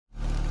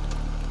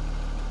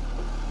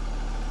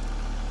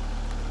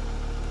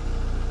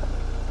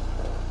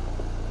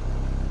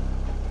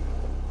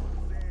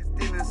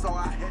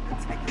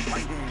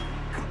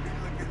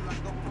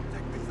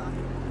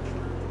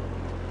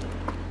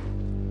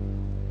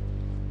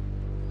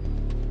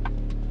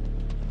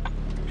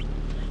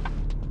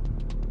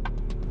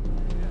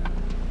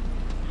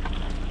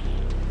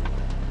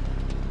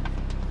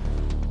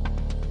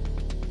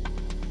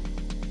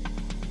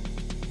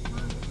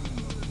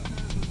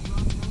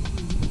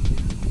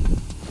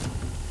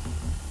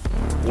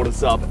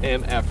is up,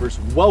 MFers?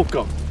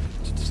 Welcome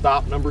to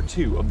stop number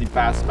 2 of the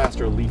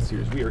Bassmaster Elite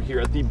Series. We are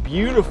here at the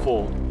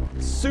beautiful,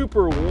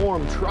 super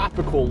warm,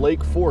 tropical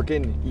Lake Fork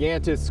in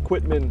Yantis,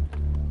 Quitman,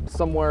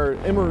 somewhere,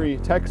 Emory,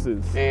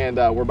 Texas. And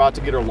we're about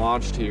to get her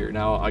launched here.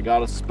 Now, I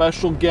got a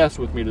special guest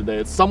with me today.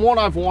 It's someone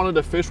I've wanted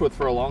to fish with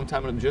for a long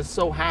time, and it just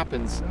so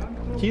happens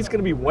he's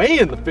gonna be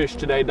weighing the fish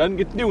today. Doesn't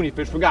get to do any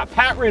fish. We got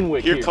Pat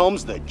Renwick here. Here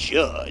comes the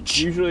judge.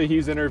 Usually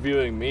he's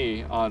interviewing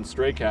me on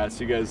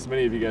Straycast.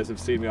 Many of you guys have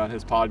seen me on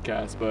his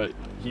podcast, but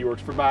he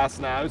works for Bass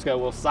now. He's got a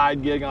little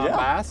side gig on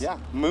Bass. Yeah,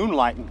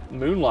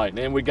 moonlighting.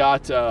 And we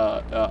got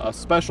a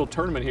special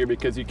tournament here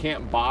because you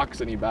can't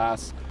box any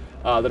bass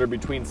that are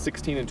between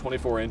 16 and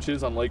 24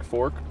 inches on Lake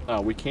Fork.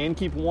 We can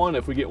keep one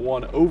if we get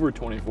one over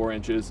 24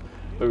 inches.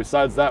 But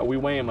besides that, we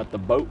weigh them at the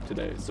boat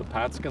today. So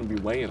Pat's gonna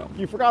be weighing them.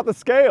 You forgot the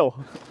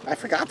scale. I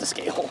forgot the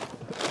scale.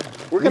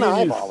 We're gonna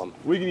eyeball them.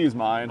 We can use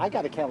mine. I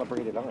got a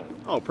calibrated on.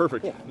 Oh,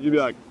 perfect. Yeah. You'd be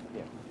like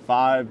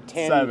 5,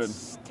 10, 7.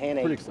 10,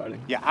 8. Pretty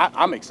exciting. Yeah,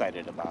 I'm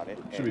excited about it.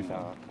 Should be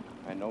fun.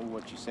 I know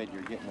what you said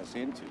you're getting us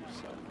into,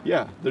 so.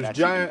 Yeah, there's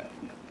giant.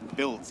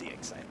 Builds the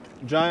excitement.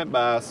 Giant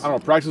bass. I don't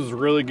know, practice was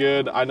really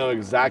good. I know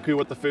exactly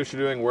what the fish are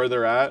doing, where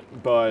they're at,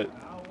 but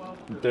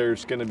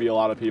there's going to be a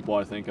lot of people,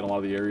 I think, in a lot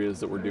of the areas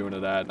that we're doing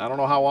it at. And I don't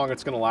know how long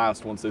it's going to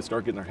last once they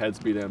start getting their heads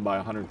beat in by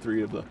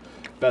 103 of the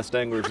best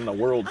anglers in the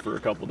world for a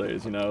couple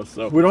days, you know.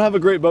 So we don't have a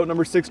great boat,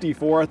 number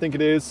 64, I think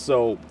it is.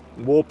 So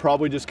we'll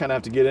probably just kind of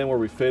have to get in where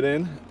we fit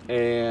in.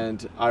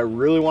 And I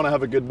really want to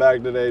have a good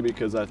bag today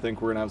because I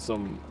think we're going to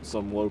have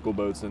some local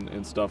boats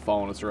and stuff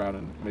following us around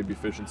and maybe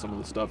fishing some of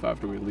the stuff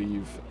after we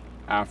leave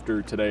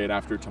after today and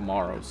after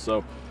tomorrow.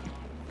 So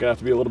gonna have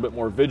to be a little bit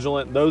more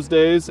vigilant those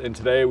days, and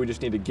today we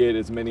just need to get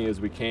as many as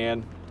we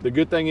can. The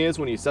good thing is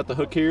when you set the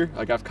hook here,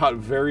 like I've caught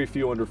very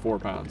few under 4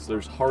 pounds.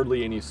 There's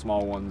hardly any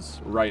small ones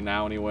right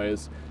now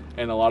anyways,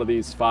 and a lot of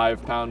these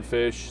 5-pound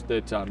fish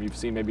that you've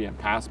seen maybe in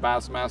past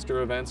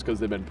Bassmaster events because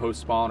they've been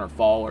post-spawn or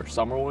fall or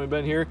summer when we've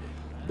been here,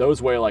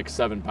 those weigh like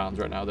 7 pounds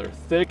right now. They're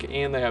thick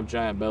and they have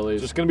giant bellies.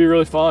 It's just gonna be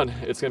really fun.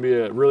 It's gonna be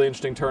a really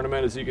interesting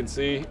tournament, as you can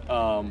see.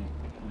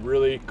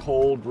 Really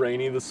cold,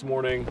 rainy this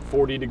morning,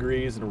 40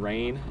 degrees and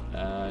rain,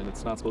 and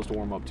it's not supposed to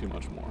warm up too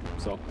much more.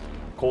 So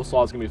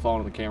Coleslaw is gonna be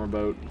following the camera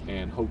boat,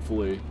 and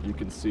hopefully you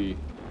can see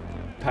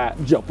Pat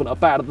jumping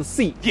up out of the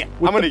seat. Yeah,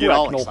 I'm gonna get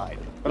all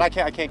excited, but I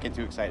can't get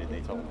too excited,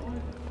 they told me.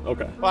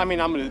 Okay. Well, I mean,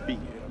 I'm gonna be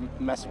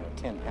messing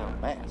with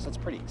 10-pound bass. That's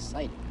pretty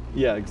exciting.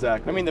 Yeah,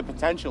 exactly. I mean, the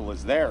potential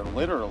is there,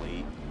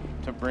 literally,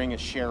 to bring a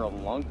share of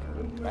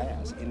lunker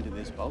bass into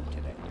this boat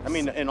today. I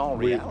mean, in all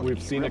reality,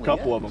 we've seen a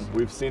couple of them.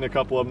 We've seen a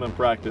couple of them in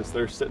practice.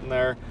 They're sitting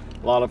there.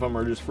 A lot of them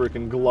are just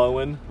freaking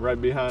glowing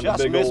right behind the big old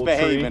tree. Just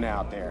misbehaving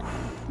out there.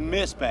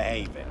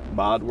 Misbehaving.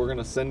 But we're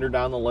gonna send her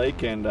down the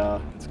lake, and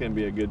it's gonna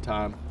be a good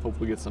time.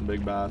 Hopefully get some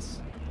big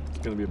bass. It's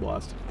gonna be a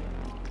blast.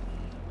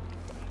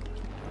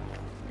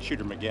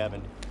 Shooter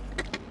McGavin.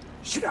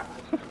 Shooter.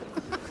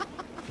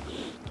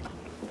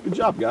 Good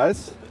job,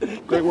 guys.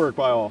 Great work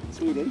by all.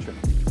 Sweet intro.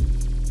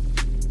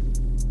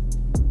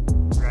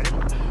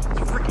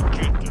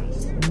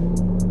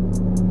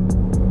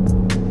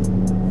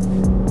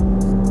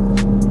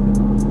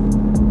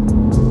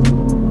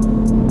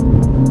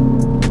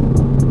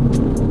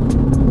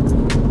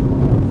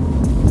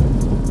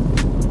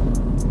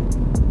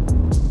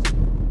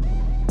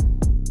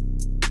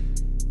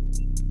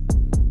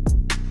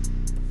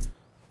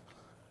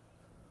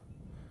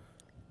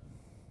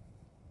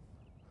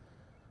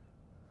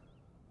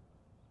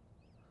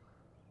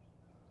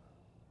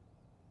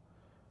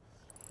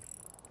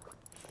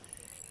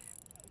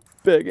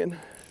 Biggin.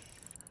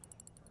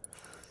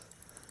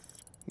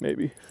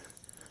 Maybe.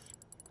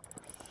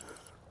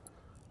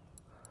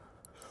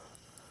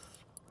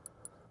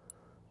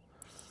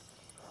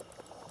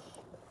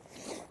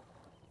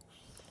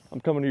 I'm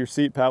coming to your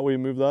seat, Pat. Will you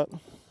move that?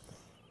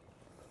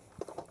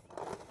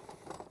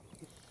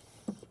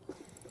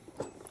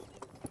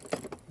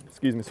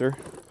 Excuse me, sir.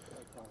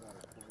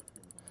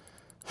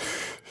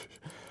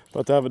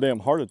 About to have a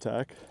damn heart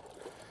attack.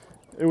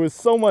 It was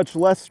so much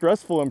less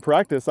stressful in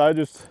practice. I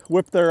just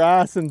whip their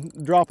ass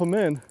and drop them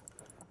in.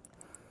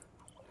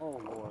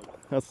 Oh, Lord.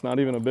 That's not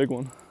even a big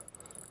one.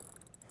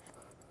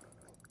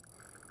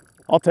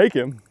 I'll take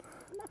him.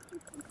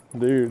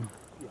 Dude.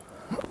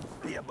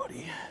 Yeah,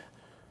 buddy.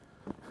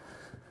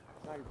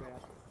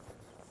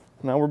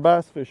 Now we're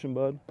bass fishing,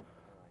 bud.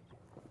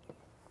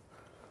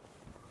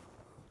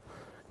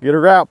 Get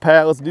her out,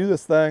 Pat. Let's do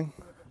this thing.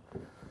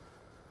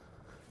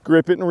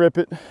 Grip it and rip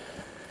it.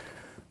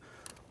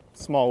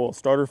 Small little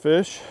starter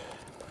fish.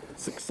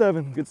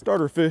 6'7", good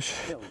starter fish.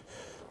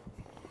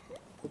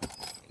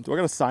 Do I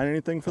gotta sign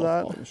anything for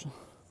that?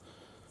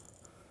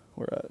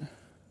 Where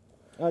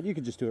at? You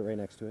could just do it right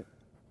next to it.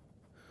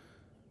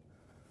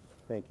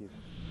 Thank you.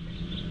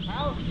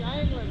 How's the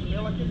angling,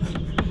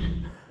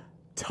 Milliken?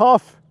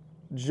 Tough,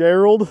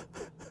 Gerald.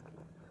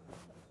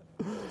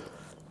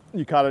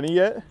 You caught any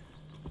yet?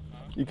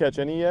 You catch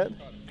any yet?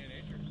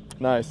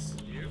 Nice.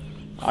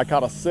 I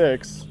caught a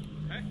 6.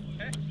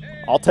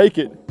 I'll take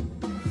it.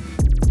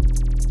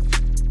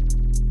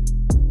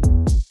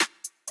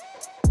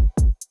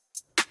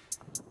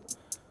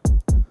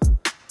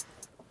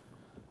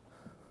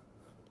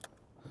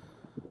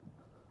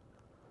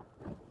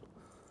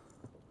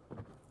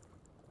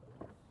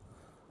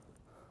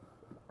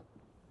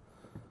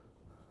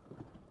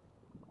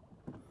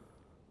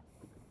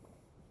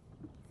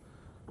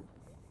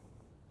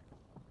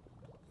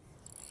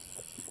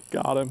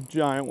 Got him,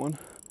 giant one.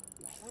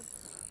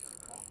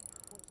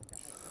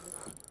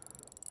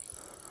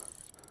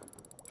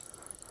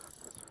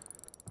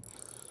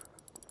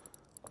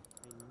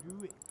 I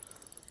knew it.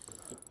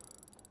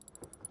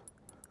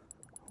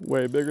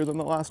 Way bigger than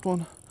the last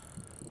one.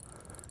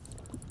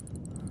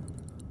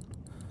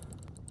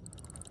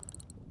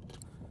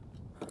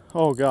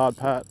 Oh God,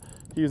 Pat,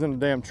 he's in a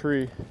damn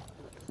tree.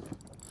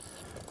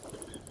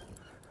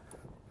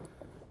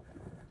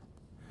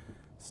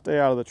 Stay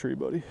out of the tree,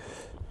 buddy.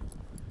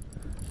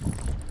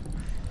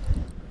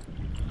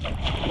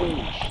 Holy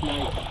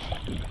shnikes.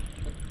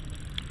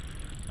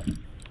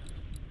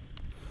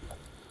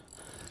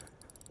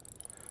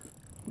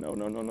 No,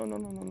 no, no, no, no,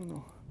 no, no, no,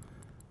 no.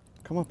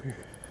 Come up here.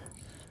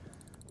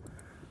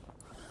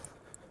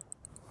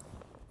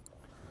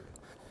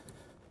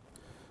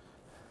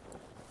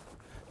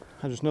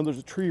 I just know there's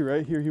a tree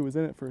right here. He was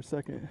in it for a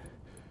second.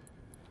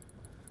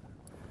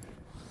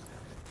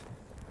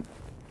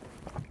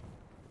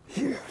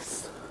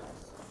 Yes.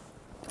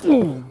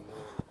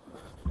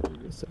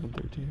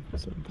 713.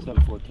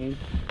 714.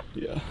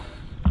 Yeah.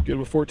 Good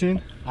with 14?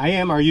 I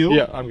am, are you?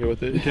 Yeah, I'm good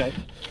with it. Okay.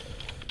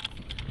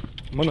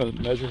 I'm gonna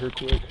measure her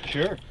quick.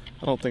 Sure.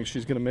 I don't think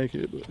she's gonna make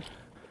it, but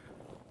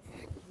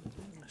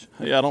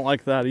yeah, I don't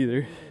like that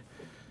either.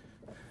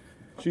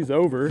 She's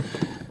over.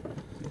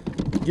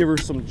 Give her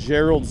some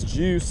Gerald's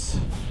juice.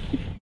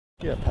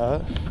 Yeah,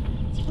 Pat.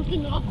 It's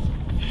freaking awesome.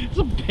 It's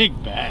a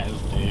big bass,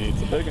 dude.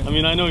 It's a big one. I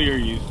mean, I know you're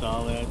used to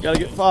all that. Gotta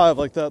get 5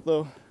 like that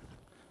though.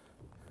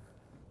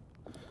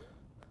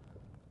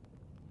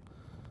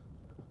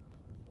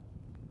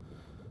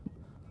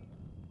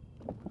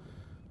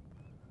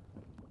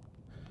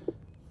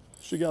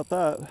 She got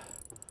that.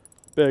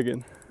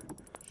 Biggin.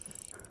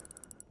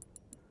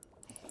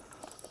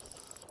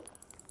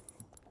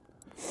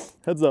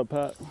 Heads up,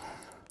 Pat.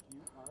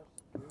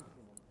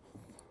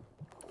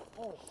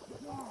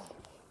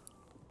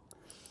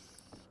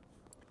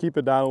 Keep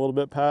it down a little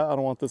bit, Pat. I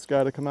don't want this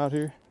guy to come out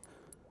here.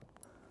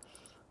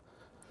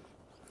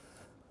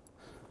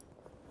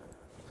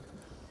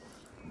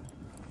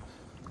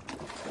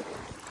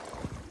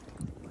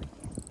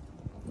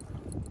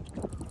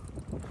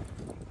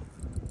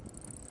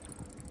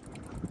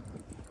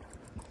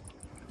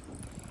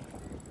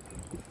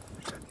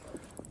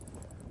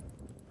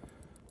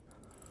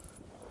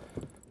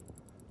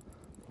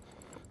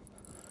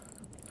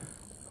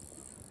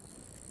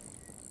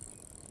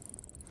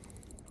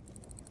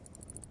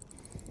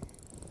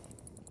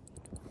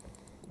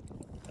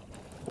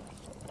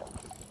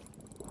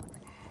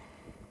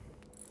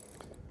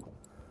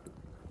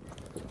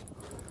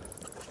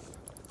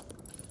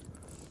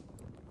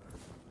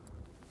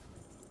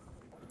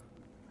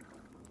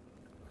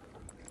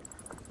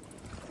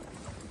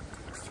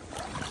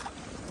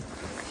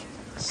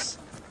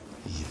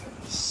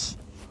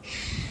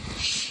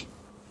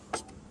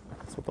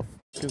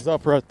 Is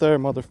up right there,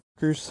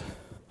 motherfuckers.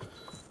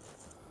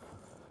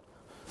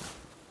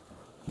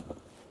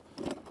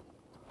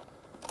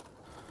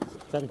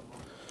 Are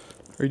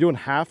you doing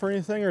half or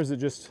anything, or is it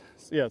just,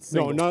 yeah, it's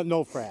single?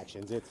 No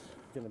fractions. It's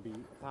gonna be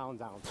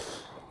pounds ounce.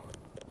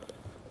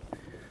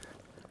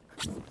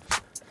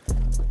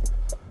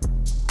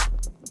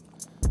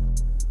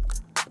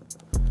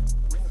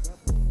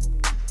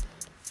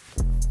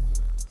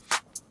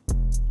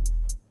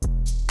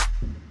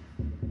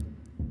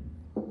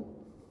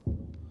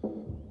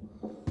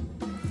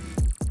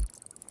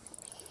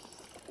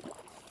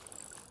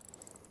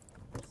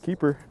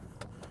 Keeper.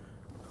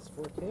 It's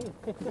 14. Yeah.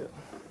 I can't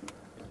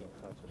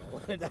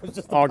touch it. That was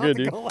just all good,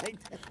 dude.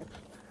 Like that.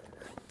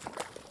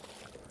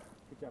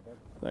 Good job, bud.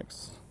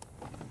 Thanks.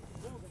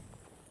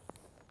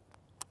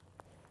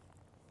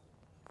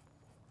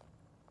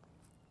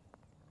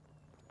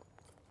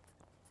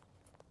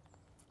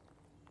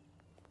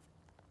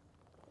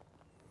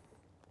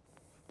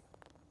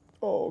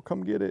 Oh,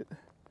 come get it.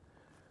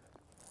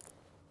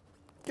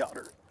 Got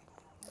her.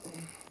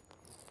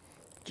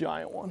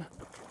 Giant one.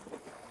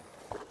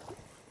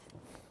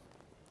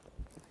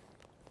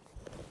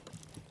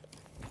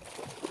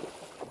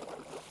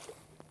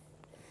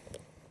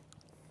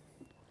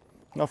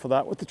 Enough of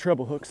that with the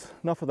treble hooks.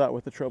 Enough of that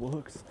with the treble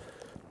hooks.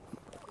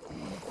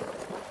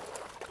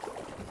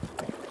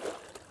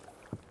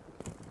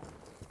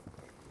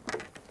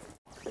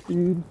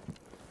 Dude,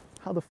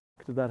 how the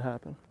fuck did that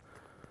happen?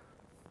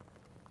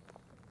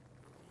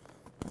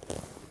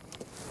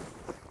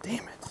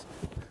 Damn it.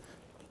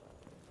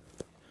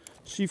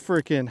 She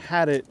freaking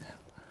had it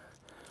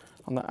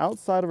on the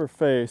outside of her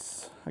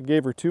face. I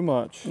gave her too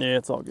much. Yeah,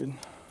 it's all good.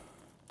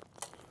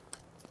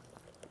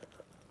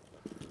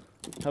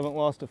 Haven't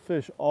lost a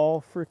fish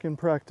all freaking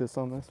practice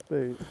on this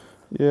bait.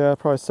 Yeah,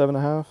 probably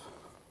 7.5.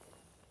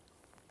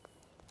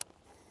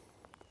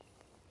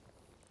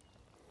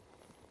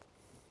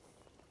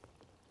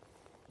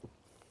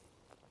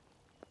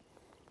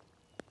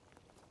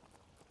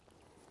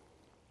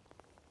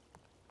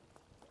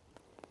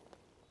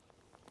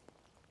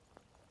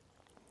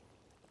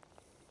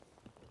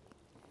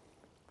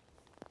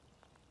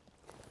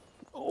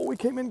 Oh, we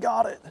came and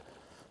got it.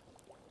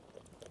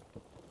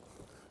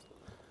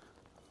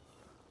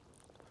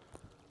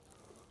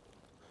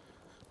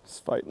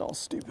 fighting all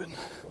stupid.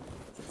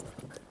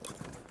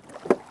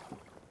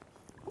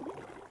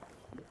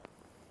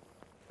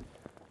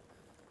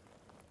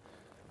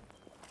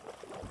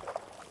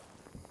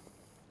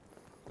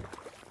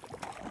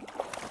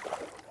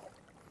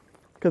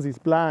 Because he's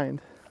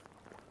blind.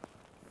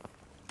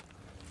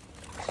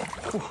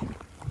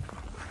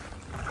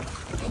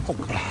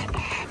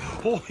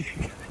 Oh.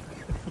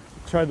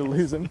 Tried to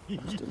lose him.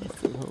 Just didn't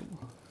feel hope.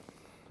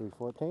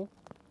 314?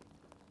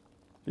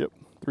 Yep,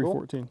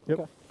 314. Yep.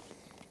 Okay.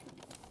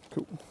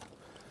 Cool.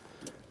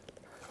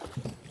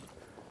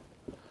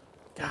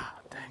 God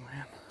dang,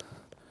 man.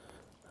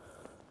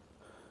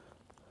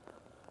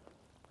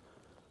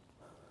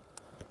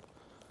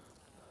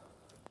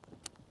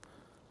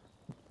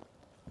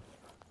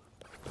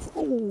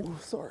 Oh,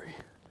 sorry.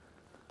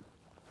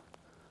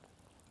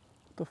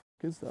 What the f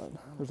is that?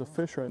 There's a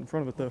fish right in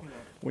front of it, though.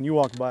 When you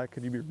walk by,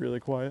 could you be really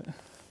quiet?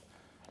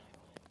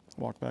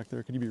 Walk back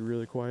there. Could you be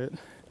really quiet?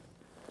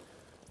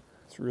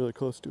 It's really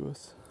close to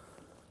us.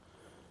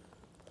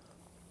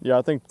 Yeah,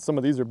 I think some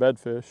of these are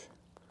bedfish.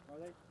 Are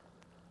they?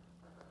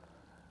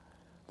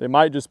 They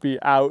might just be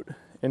out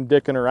and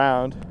dicking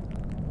around.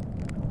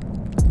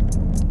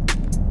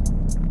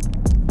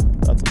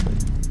 That's a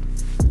big.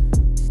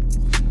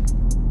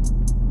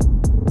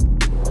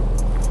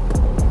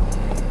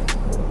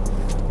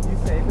 You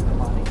saving the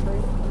money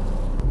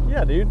tree?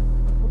 Yeah, dude.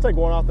 We'll take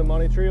one off the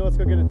money tree. Let's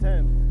go get a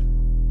 10.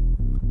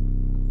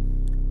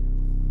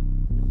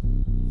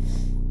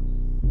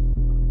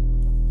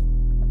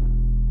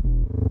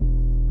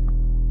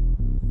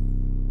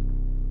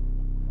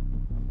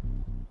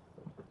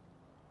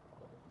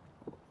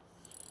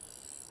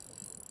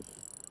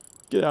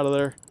 Get out of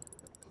there.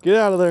 Get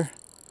out of there.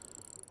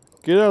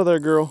 Get out of there,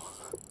 girl.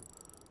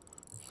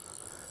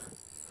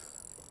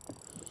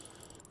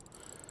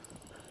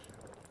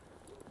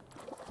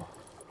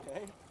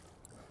 Okay.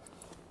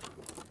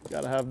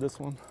 Gotta have this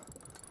one.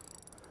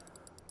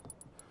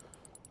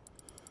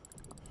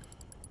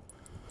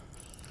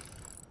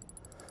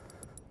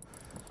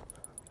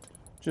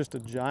 Just a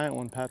giant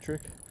one, Patrick.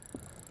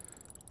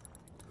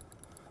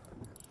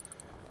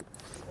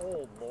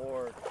 Oh,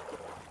 Lord.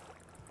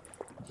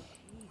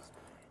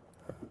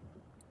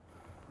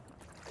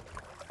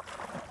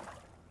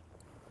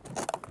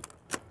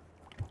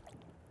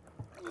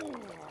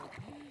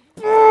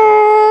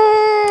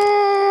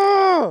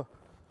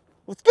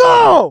 Let's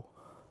go!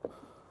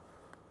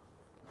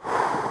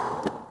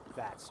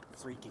 That's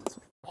freaking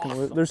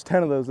awesome. There's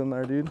 10 of those in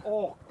there, dude.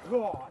 Oh,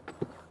 God.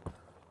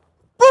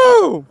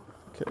 Boom!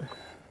 Okay.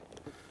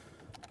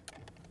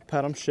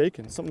 Pat, I'm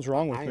shaking. Something's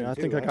wrong with me. I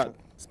think I got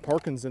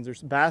Parkinson's or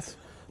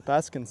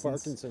Baskin's.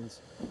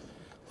 Parkinson's.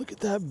 Look at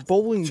that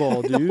bowling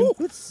ball, dude. No,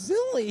 it's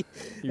silly.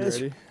 You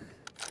ready?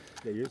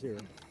 Yeah, yours here.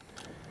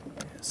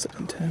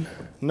 710.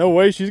 No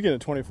way she's getting a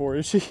 24,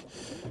 is she?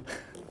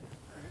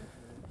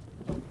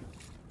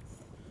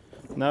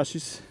 Now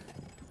she's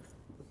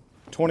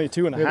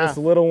 22 and a half. This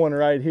little one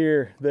right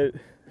here that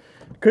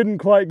couldn't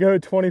quite go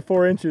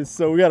 24 inches,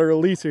 so we got to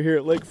release her here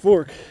at Lake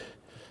Fork.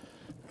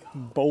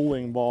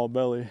 Bowling ball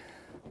belly.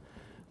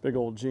 Big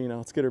old Gina.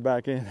 Let's get her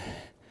back in.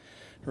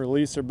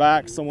 Release her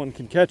back. Someone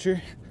can catch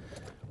her.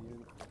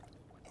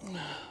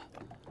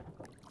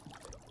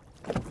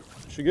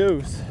 She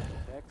goes.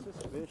 Texas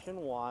Fish and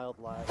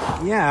Wildlife.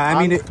 Yeah,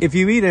 I mean, if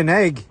you eat an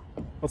egg,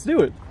 Let's do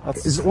it.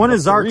 one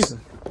is Zark's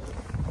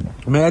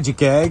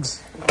magic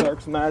eggs.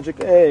 Zark's magic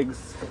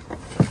eggs.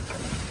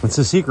 It's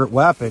a secret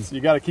weapon. You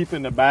got to keep it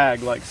in a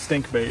bag like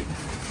stink bait.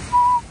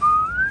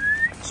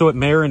 So it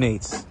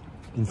marinates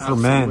and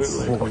ferments.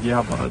 Absolutely. Oh,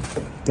 yeah, bud.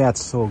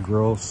 That's so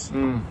gross.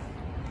 Mm.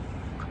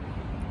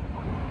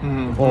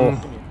 Mm-hmm.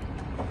 Oh,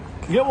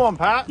 Get one,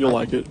 Pat. You'll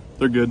like it.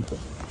 They're good.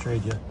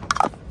 trade you.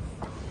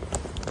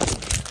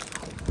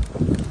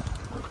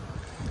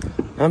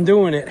 I'm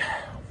doing it.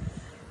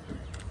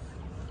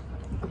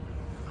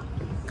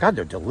 God,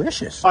 they're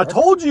delicious. I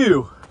told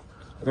you.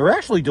 They're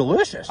actually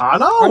delicious. I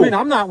know. I mean,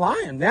 I'm not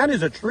lying. That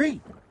is a treat.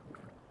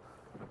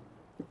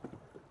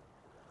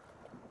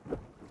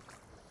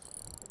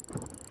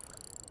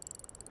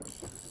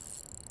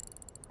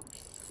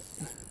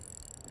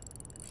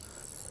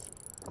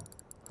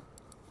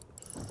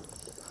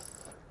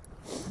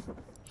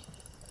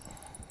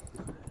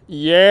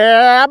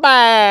 Yeah,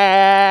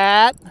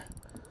 bat.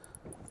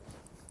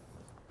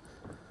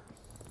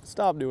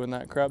 Stop doing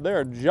that crap. They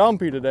are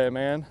jumpy today,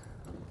 man.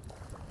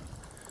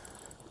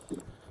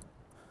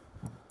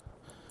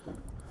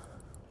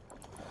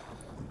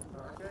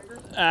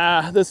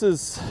 This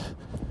is...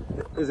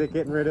 Is it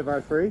getting rid of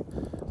our tree?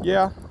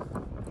 Yeah,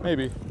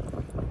 maybe.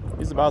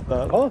 He's about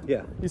that. Oh,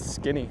 yeah. He's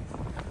skinny.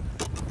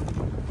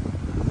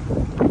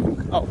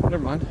 Oh, never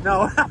mind.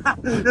 No,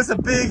 that's a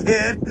big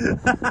hit.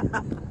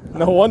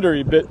 No wonder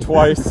he bit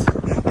twice.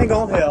 Ain't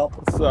gonna help.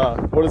 It's,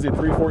 what is he,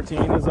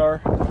 314 is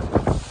our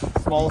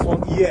smallest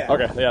one? Yeah.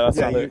 Okay, yeah, that's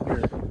not you-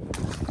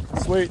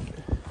 it. Sweet.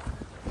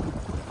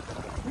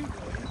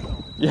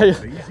 Yeah,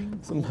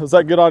 yeah. Is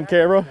that good on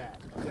camera?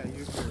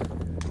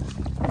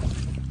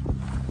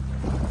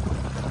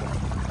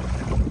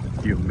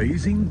 The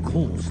amazing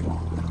coleslaw.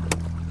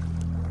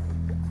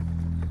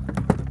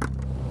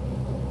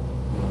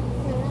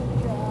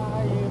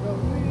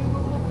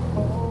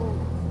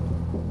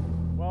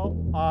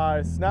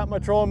 I snapped my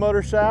trolling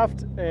motor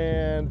shaft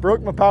and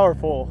broke my power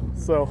pole.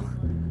 So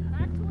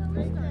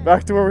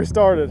back to where we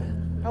started.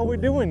 How we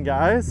doing,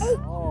 guys?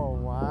 Oh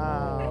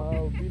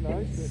wow. Be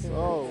nice.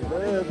 So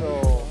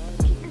little.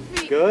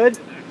 Good?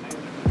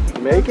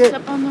 Make it?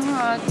 Step on the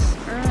rods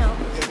or no.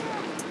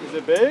 Is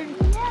it big?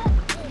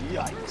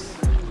 Yikes.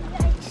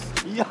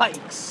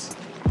 Yikes.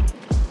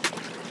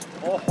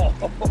 Oh.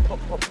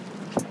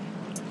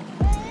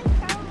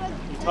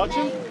 You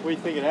touching? What do you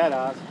think of that,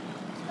 Oz?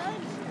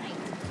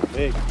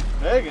 Big.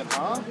 Megan,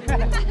 huh?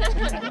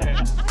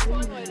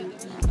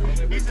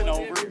 He's an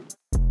over.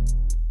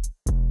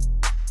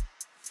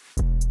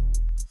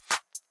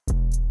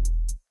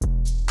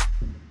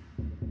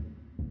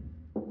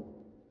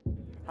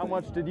 How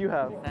much did you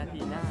have?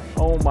 99.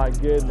 Oh my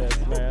goodness,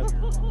 man.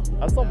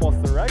 That's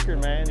almost the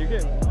record, man. You're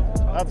getting,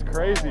 that's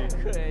crazy.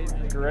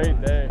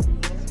 Great day.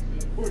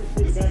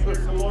 Member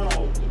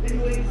tomorrow,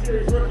 Milliken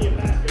Series Rookie and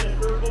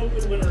Bassmaster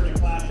Open winner in the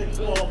Classic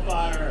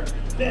qualifier,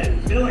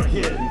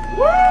 Milliken.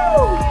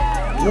 Woo!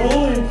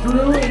 Rolling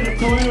through in the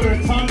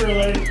Toyota Tundra,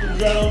 ladies and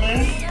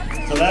gentlemen.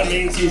 So that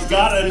means he's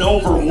got an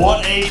over.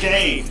 What a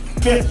day.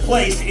 5th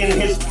place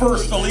in his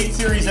first Elite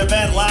Series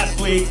event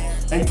last week.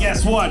 And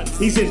guess what?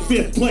 He's in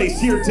 5th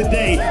place here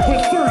today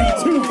with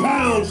 32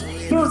 pounds,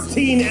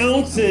 13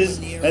 ounces,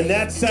 and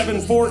that's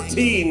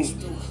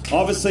 714.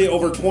 Obviously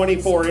over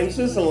 24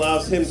 inches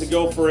allows him to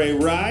go for a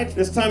ride.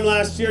 This time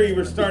last year you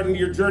were starting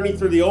your journey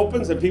through the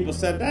opens and people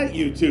said that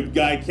YouTube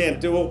guy can't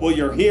do it. Well,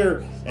 you're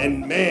here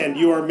and man,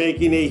 you are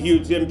making a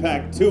huge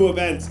impact. 2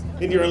 events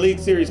in your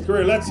Elite Series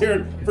career. Let's hear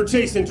it for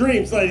Chasing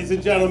Dreams, ladies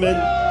and gentlemen.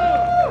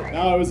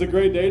 No, it was a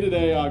great day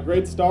today.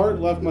 Great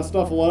start. Left my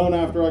stuff alone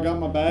after I got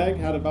my bag.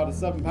 Had about a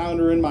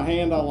 7-pounder in my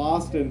hand I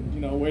lost and, you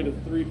know, weighed a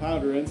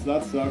 3-pounder in, so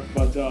that sucked.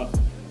 But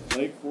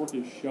Lake Fork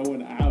is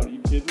showing out. Are you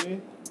kidding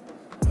me?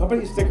 How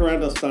about you stick around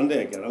till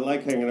Sunday again? I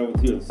like hanging out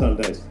with you on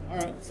Sundays. All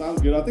right,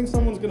 sounds good. I think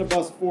someone's going to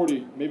bust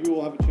 40. Maybe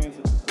we'll have a chance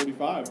at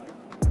 45.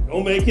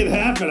 Go make it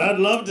happen. I'd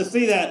love to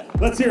see that.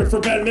 Let's hear it for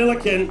Ben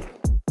Milliken.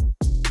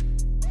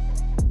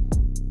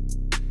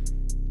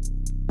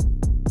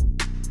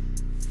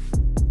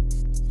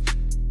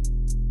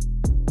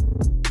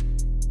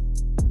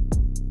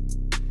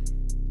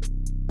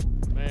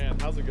 Man,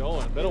 how's it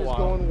going? Been a while. It's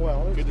going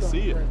well. Good to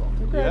see you.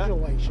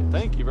 Congratulations. Yeah.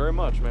 Thank you very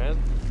much,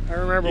 man. I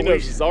remember You know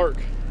Zark.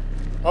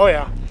 Oh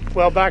yeah.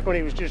 Well, back when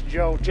he was just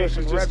Joe,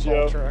 chasing Just Red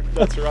Joe. Bull truck.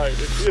 That's right. It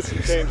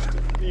hasn't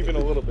changed even a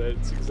little bit.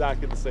 It's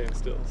exactly the same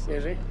still. So.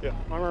 Is he? Yeah.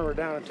 I remember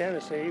down in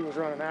Tennessee, he was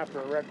running after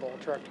a Red Bull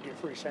truck to get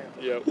free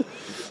samples. Yep.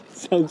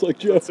 Sounds like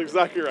Joe. That's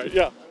exactly right.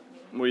 Yeah.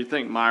 What do you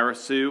think, Myra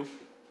Sue?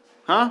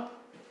 Huh?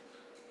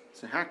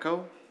 Say hi,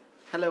 Cole.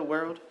 Hello,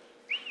 world.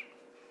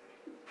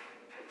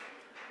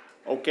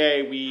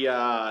 Okay, we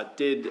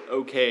did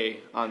okay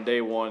on day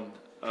 1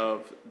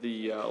 of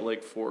the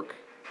Lake Fork.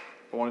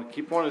 I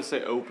keep wanting to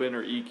say Open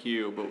or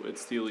EQ, but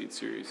it's the Elite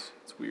Series.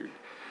 It's weird.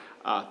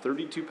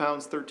 32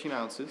 pounds, 13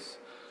 ounces.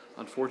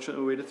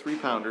 Unfortunately, we weighed a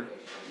 3-pounder.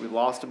 We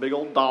lost a big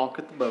old donk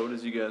at the boat,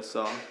 as you guys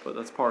saw, but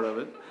that's part of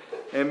it.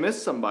 And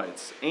missed some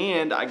bites.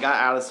 And I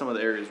got out of some of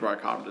the areas where I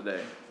caught them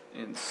today.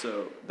 And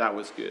so that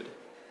was good.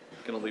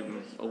 Gonna leave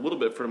them a little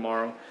bit for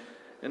tomorrow.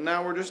 And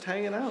now we're just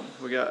hanging out.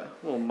 We got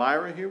little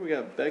Myra here. We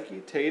got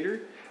Becky,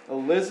 Tater,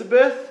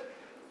 Elizabeth,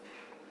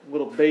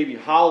 little baby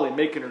Holly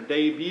making her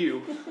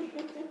debut.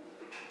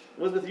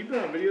 Elizabeth, you've been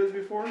on videos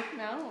before?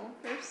 No,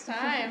 first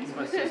time. This is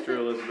my sister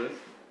Elizabeth,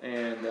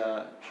 and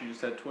she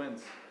just had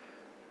twins.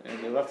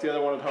 And they left the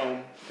other one at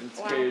home in its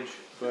cage,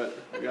 but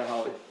we got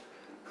Holly.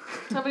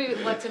 Somebody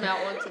lets him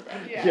out once a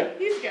day. Yeah,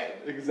 He's good.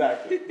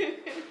 Exactly.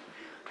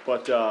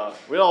 But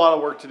we had a lot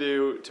of work to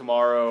do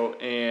tomorrow,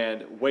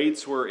 and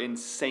weights were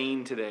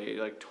insane today.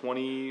 Like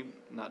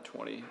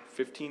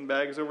 15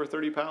 bags over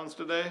 30 pounds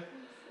today.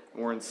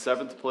 And we're in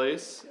 7th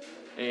place,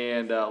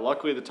 and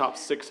luckily the top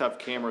 6 have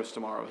cameras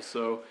tomorrow,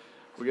 so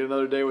we get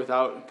another day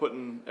without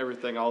putting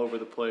everything all over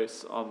the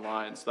place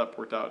online, so that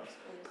worked out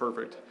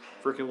perfect.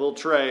 Freaking little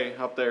Trey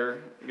up there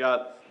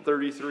got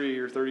 33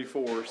 or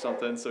 34 or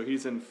something, so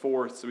he's in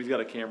 4th, so he's got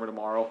a camera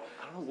tomorrow.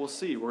 I don't know, we'll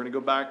see. We're going to go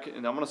back,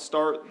 and I'm going to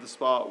start the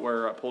spot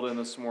where I pulled in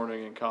this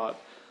morning and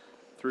caught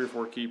 3 or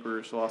 4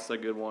 keepers, lost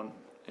that good one,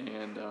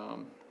 and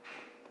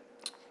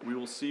we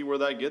will see where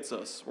that gets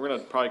us. We're going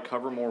to probably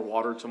cover more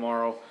water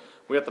tomorrow.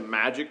 We got the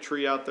magic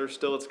tree out there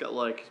still. It's got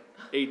like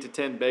 8 to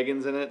 10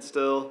 beggins in it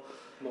still.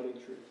 Money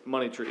tree.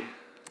 Money tree.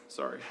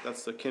 Sorry,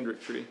 that's the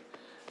Kendrick tree.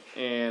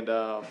 And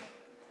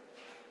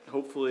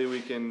hopefully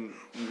we can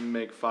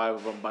make 5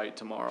 of them bite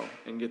tomorrow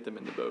and get them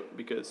in the boat,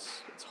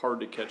 because it's hard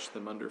to catch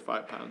them under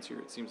 5 pounds here,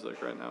 it seems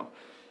like right now.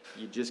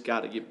 You just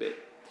got to get bit.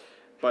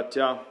 But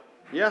yeah,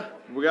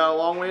 we got a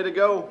long way to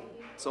go.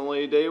 It's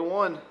only day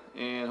 1,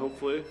 and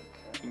hopefully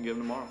we can get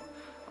them tomorrow.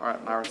 All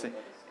right, Myra, say,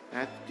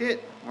 that's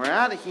it. We're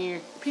out of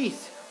here.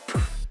 Peace.